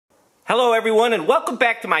Hello everyone and welcome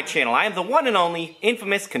back to my channel. I am the one and only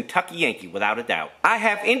infamous Kentucky Yankee, without a doubt. I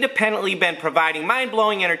have independently been providing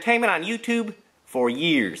mind-blowing entertainment on YouTube for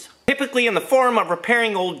years, typically in the form of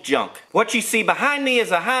repairing old junk. What you see behind me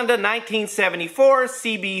is a Honda 1974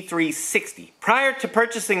 CB360. Prior to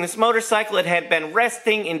purchasing this motorcycle, it had been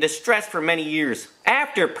resting in distress for many years.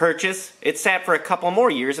 After purchase, it sat for a couple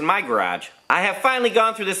more years in my garage. I have finally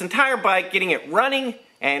gone through this entire bike, getting it running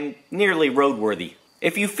and nearly roadworthy.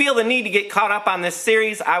 If you feel the need to get caught up on this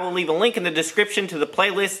series, I will leave a link in the description to the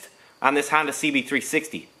playlist on this Honda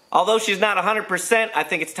CB360. Although she's not 100%, I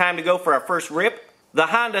think it's time to go for our first rip. The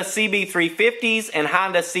Honda CB350s and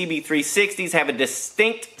Honda CB360s have a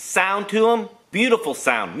distinct sound to them. Beautiful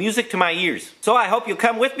sound, music to my ears. So I hope you'll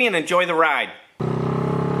come with me and enjoy the ride.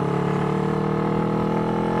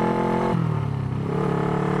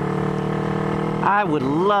 I would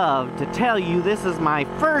love to tell you this is my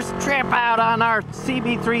first trip out on our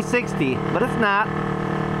CB360, but it's not.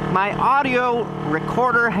 My audio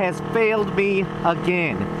recorder has failed me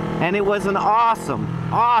again, and it was an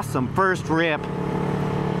awesome first rip.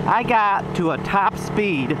 I got to a top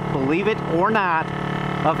speed, believe it or not,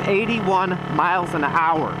 of 81 miles an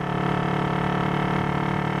hour.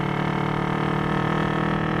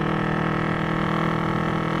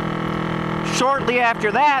 Shortly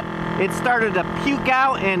after that, it started to puke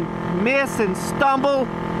out and miss and stumble,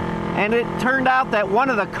 and it turned out that one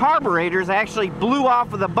of the carburetors actually blew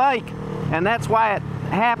off of the bike, and that's why it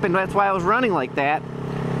happened. That's why I was running like that,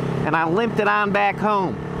 and I limped it on back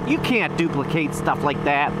home. You can't duplicate stuff like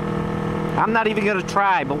that. I'm not even gonna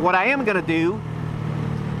try, but what I am gonna do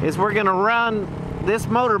is we're gonna run this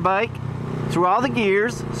motorbike through all the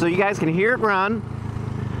gears so you guys can hear it run.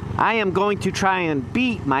 I am going to try and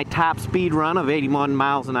beat my top speed run of 81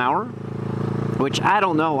 miles an hour, which I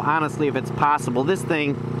don't know, honestly, if it's possible. This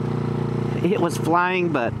thing, it was flying,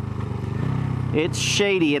 but it's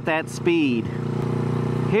shady at that speed.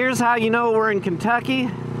 Here's how you know we're in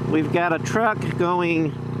Kentucky. We've got a truck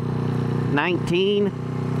going 19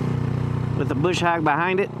 with a bush hog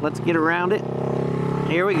behind it. Let's get around it.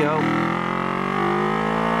 Here we go.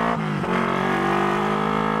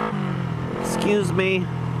 Excuse me.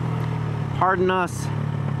 Pardon us.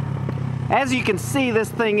 As you can see, this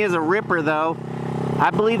thing is a ripper though. I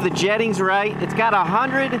believe the jetting's right. It's got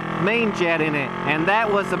 100 main jet in it, and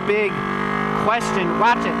that was a big question.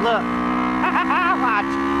 Watch it, look. Watch.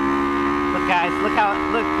 Look guys, look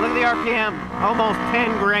at the RPM. Almost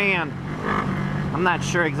 10 grand. I'm not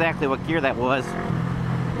sure exactly what gear that was.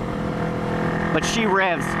 But she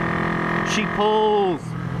revs. She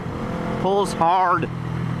pulls hard.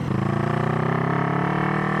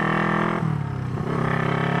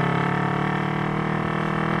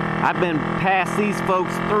 I've been past these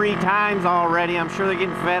folks 3 times already. I'm sure they're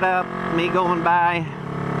getting fed up. Me going by,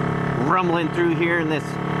 rumbling through here on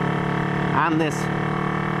this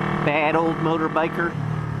bad old motorbiker.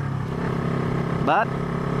 But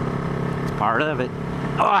it's part of it.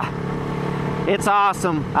 It's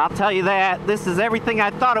awesome. I'll tell you that. This is everything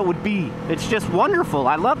I thought it would be. It's just wonderful.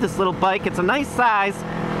 I love this little bike. It's a nice size.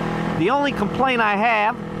 The only complaint I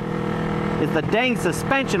have is the dang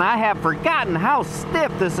suspension. I have forgotten how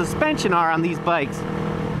stiff the suspension are on these bikes.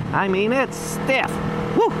 I mean, it's stiff.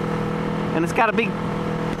 Woo! And it's got a big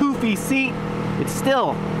poofy seat.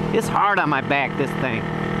 It's hard on my back, this thing.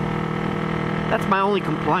 That's my only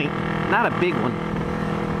complaint. Not a big one.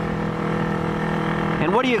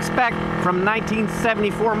 And what do you expect from a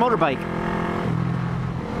 1974 motorbike?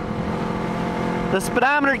 The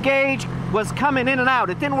speedometer gauge was coming in and out.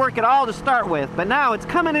 It didn't work at all to start with, but now it's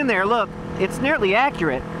coming in there. Look, it's nearly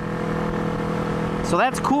accurate. So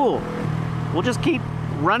that's cool. We'll just keep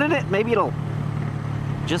running it. Maybe it'll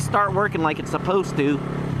just start working like it's supposed to.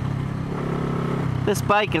 This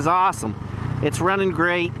bike is awesome. It's running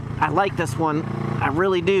great. I like this one. I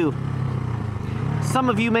really do. Some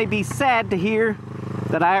of you may be sad to hear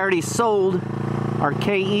that I already sold our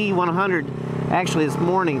KE 100 actually this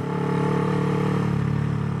morning.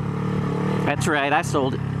 That's right, I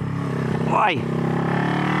sold it. Boy.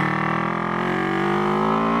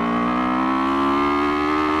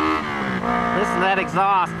 Listen to that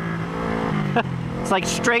exhaust. It's like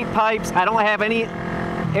straight pipes. I don't have any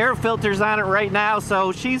air filters on it right now,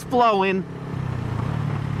 so she's flowing.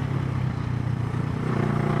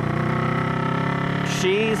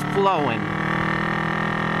 She's flowing.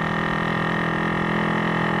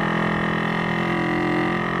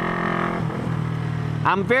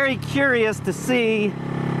 I'm very curious to see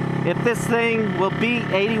if this thing will beat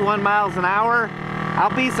 81 miles an hour.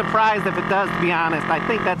 I'll be surprised if it does, to be honest. I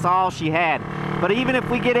think that's all she had. But even if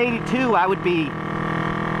we get 82, I would be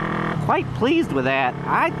quite pleased with that.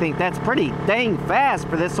 I think that's pretty dang fast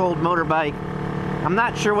for this old motorbike. I'm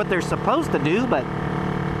not sure what they're supposed to do, but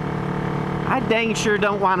I dang sure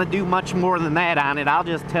don't want to do much more than that on it, I'll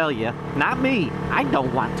just tell you. Not me. I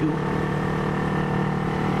don't want to.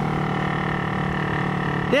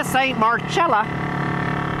 This ain't Marcella.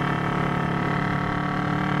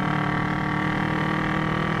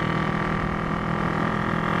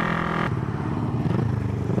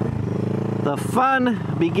 The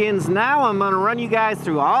fun begins now. I'm going to run you guys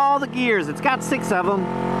through all the gears. It's got 6 of them.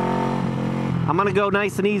 I'm going to go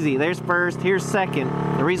nice and easy. There's first, here's second.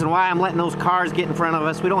 The reason why I'm letting those cars get in front of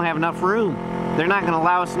us, we don't have enough room. They're not going to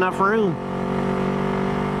allow us enough room.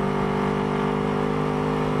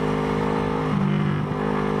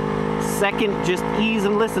 Second, just ease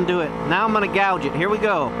and listen to it. Now I'm going to gouge it. Here we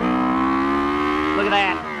go. Look at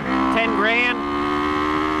that. 10 grand.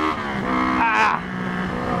 Ah.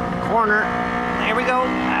 Corner. There we go.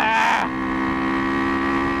 Ah.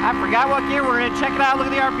 I forgot what gear we're in. Check it out. Look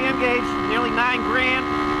at the RPM gauge. Nearly 9 grand.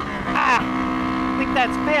 Ah. I think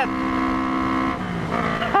that's 5th.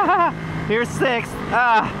 Here's 6th.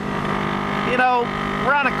 You know,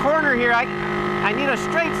 we're on a corner here. I need a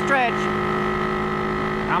straight stretch.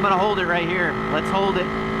 I'm gonna hold it right here. Let's hold it.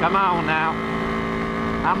 Come on now.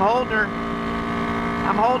 I'm holding her.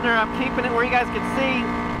 I'm holding her. I'm keeping it where you guys can see.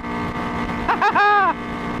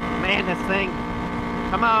 Man, this thing.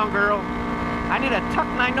 Come on, girl. I need to tuck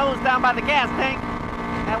my nose down by the gas tank.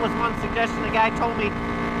 That was one suggestion the guy told me.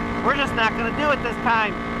 We're just not gonna do it this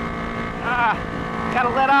time.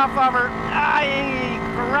 Gotta let off of her. Ay,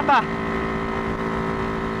 caramba.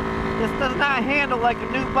 This does not handle like a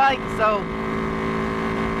new bike, so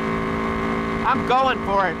I'm going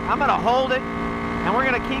for it. I'm gonna hold it, and we're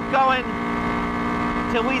gonna keep going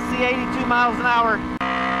till we see 82 miles an hour.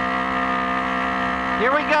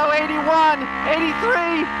 Here we go, 81,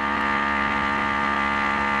 83,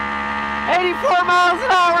 84 miles an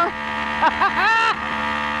hour.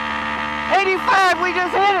 85, we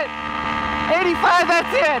just hit it. 85,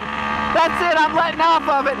 that's it. That's it, I'm letting off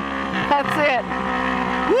of it. That's it.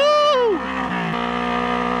 Woo!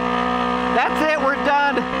 That's it, we're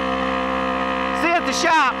done. See you at the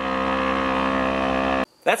shop.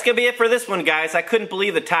 That's gonna be it for this one, guys. I couldn't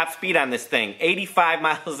believe the top speed on this thing. 85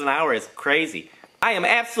 miles an hour is crazy. I am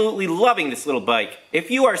absolutely loving this little bike.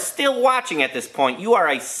 If you are still watching at this point, you are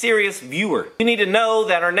a serious viewer. You need to know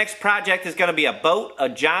that our next project is gonna be a boat, a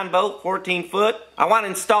John boat, 14 foot. I wanna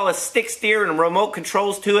install a stick steer and remote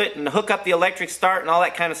controls to it and hook up the electric start and all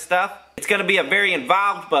that kind of stuff. It's gonna be a very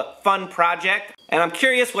involved but fun project. And I'm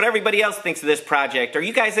curious what everybody else thinks of this project. Are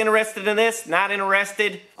you guys interested in this? Not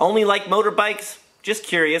interested? Only like motorbikes? Just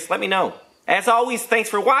curious, let me know. As always, thanks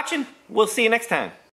for watching. We'll see you next time.